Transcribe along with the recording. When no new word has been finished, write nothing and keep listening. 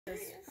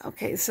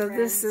Okay, so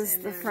this is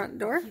the front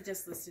door. He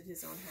just listed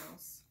his own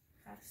house.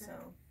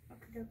 So,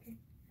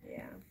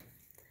 yeah.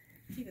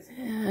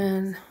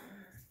 And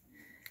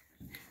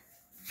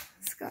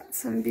it's got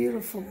some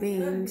beautiful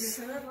beams.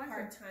 I love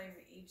part-time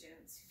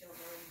agents who don't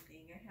know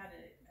anything. I had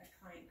a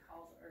client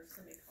called, or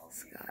somebody called me.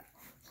 It's got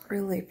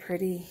really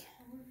pretty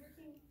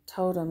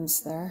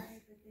totems there.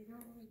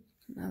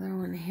 Another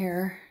one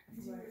here.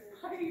 The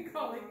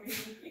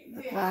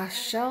glass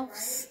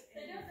shelves.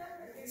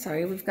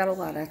 Sorry, we've got a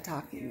lot of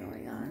talking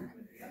going on.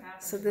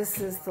 So this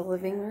is the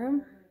living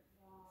room.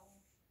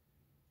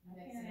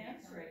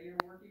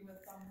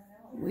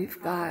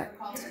 We've got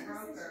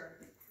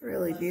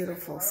really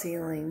beautiful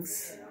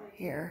ceilings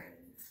here.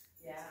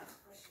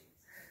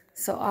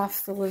 So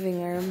off the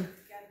living room,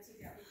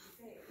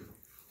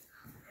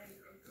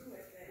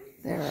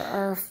 there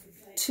are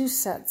 2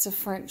 sets of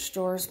French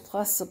doors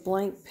plus a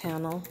blank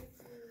panel.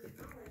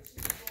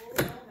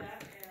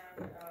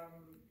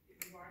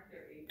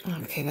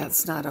 Okay,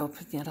 that's not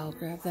open yet. I'll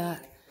grab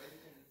that.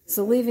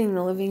 So leaving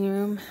the living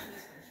room.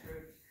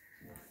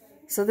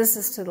 So this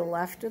is to the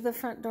left of the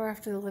front door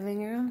after the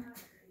living room.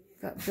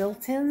 Got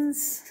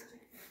built-ins.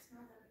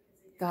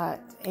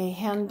 Got a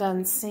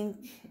hand-done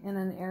sink in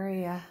an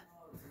area,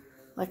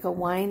 like a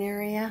wine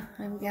area,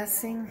 I'm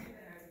guessing.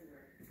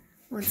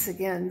 Once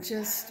again,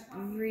 just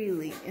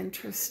really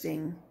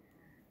interesting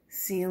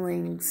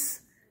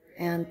ceilings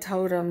and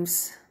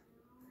totems.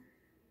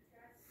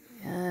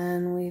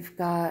 And we've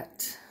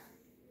got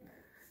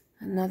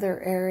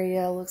another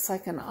area, looks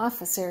like an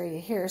office area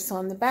here. So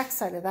on the back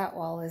side of that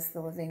wall is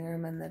the living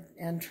room and the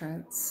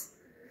entrance.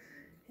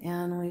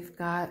 And we've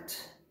got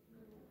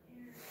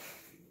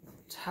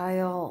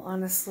tile.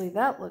 Honestly,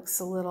 that looks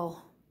a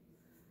little,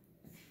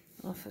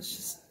 I don't know if it's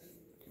just,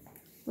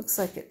 looks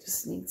like it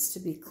just needs to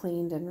be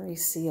cleaned and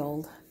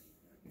resealed.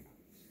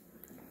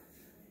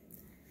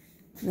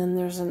 And then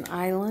there's an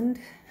island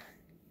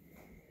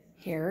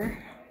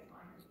here.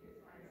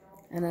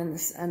 And then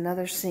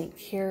another sink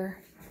here.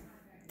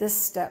 This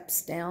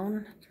steps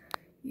down.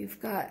 You've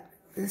got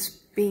this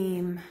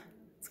beam.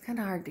 It's kind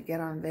of hard to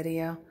get on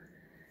video.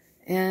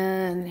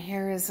 And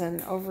here is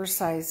an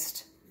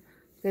oversized,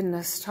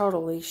 goodness,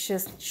 totally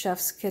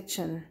chef's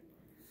kitchen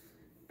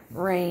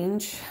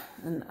range,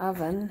 an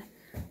oven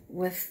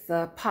with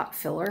the pot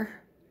filler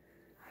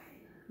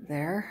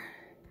there.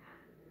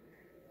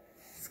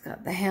 It's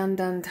got the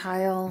hand-done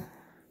tile.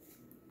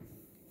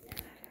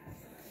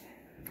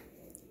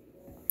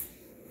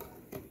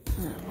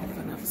 I'll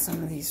open up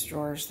some of these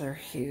drawers, they're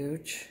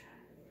huge.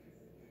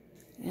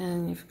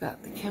 And you've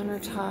got the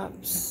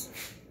countertops.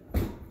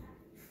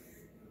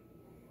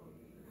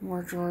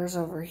 More drawers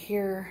over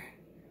here.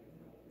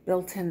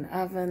 Built-in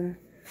oven.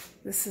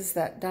 This is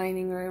that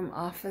dining room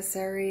office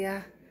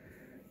area.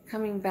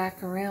 Coming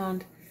back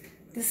around,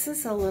 this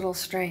is a little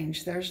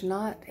strange. There's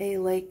not a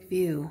lake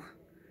view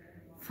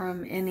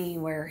from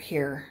anywhere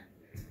here.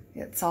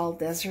 It's all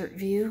desert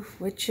view,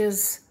 which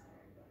is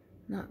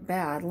not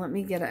bad. Let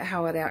me get at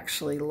how it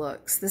actually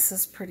looks. This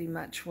is pretty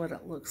much what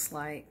it looks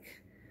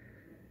like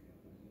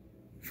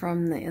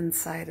from the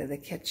inside of the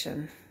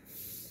kitchen.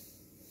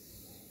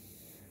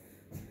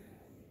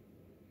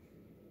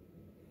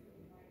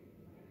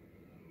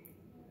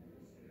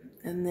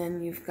 And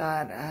then you've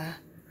got a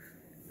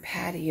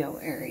patio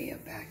area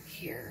back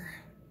here.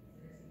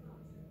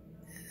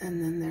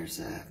 And then there's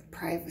a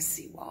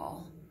privacy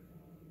wall.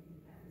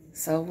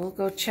 So we'll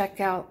go check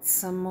out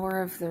some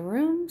more of the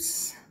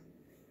rooms.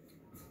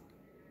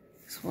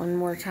 Just one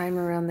more time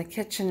around the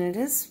kitchen. It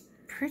is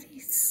pretty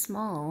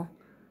small.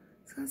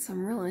 It's got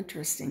some real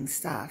interesting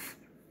stuff.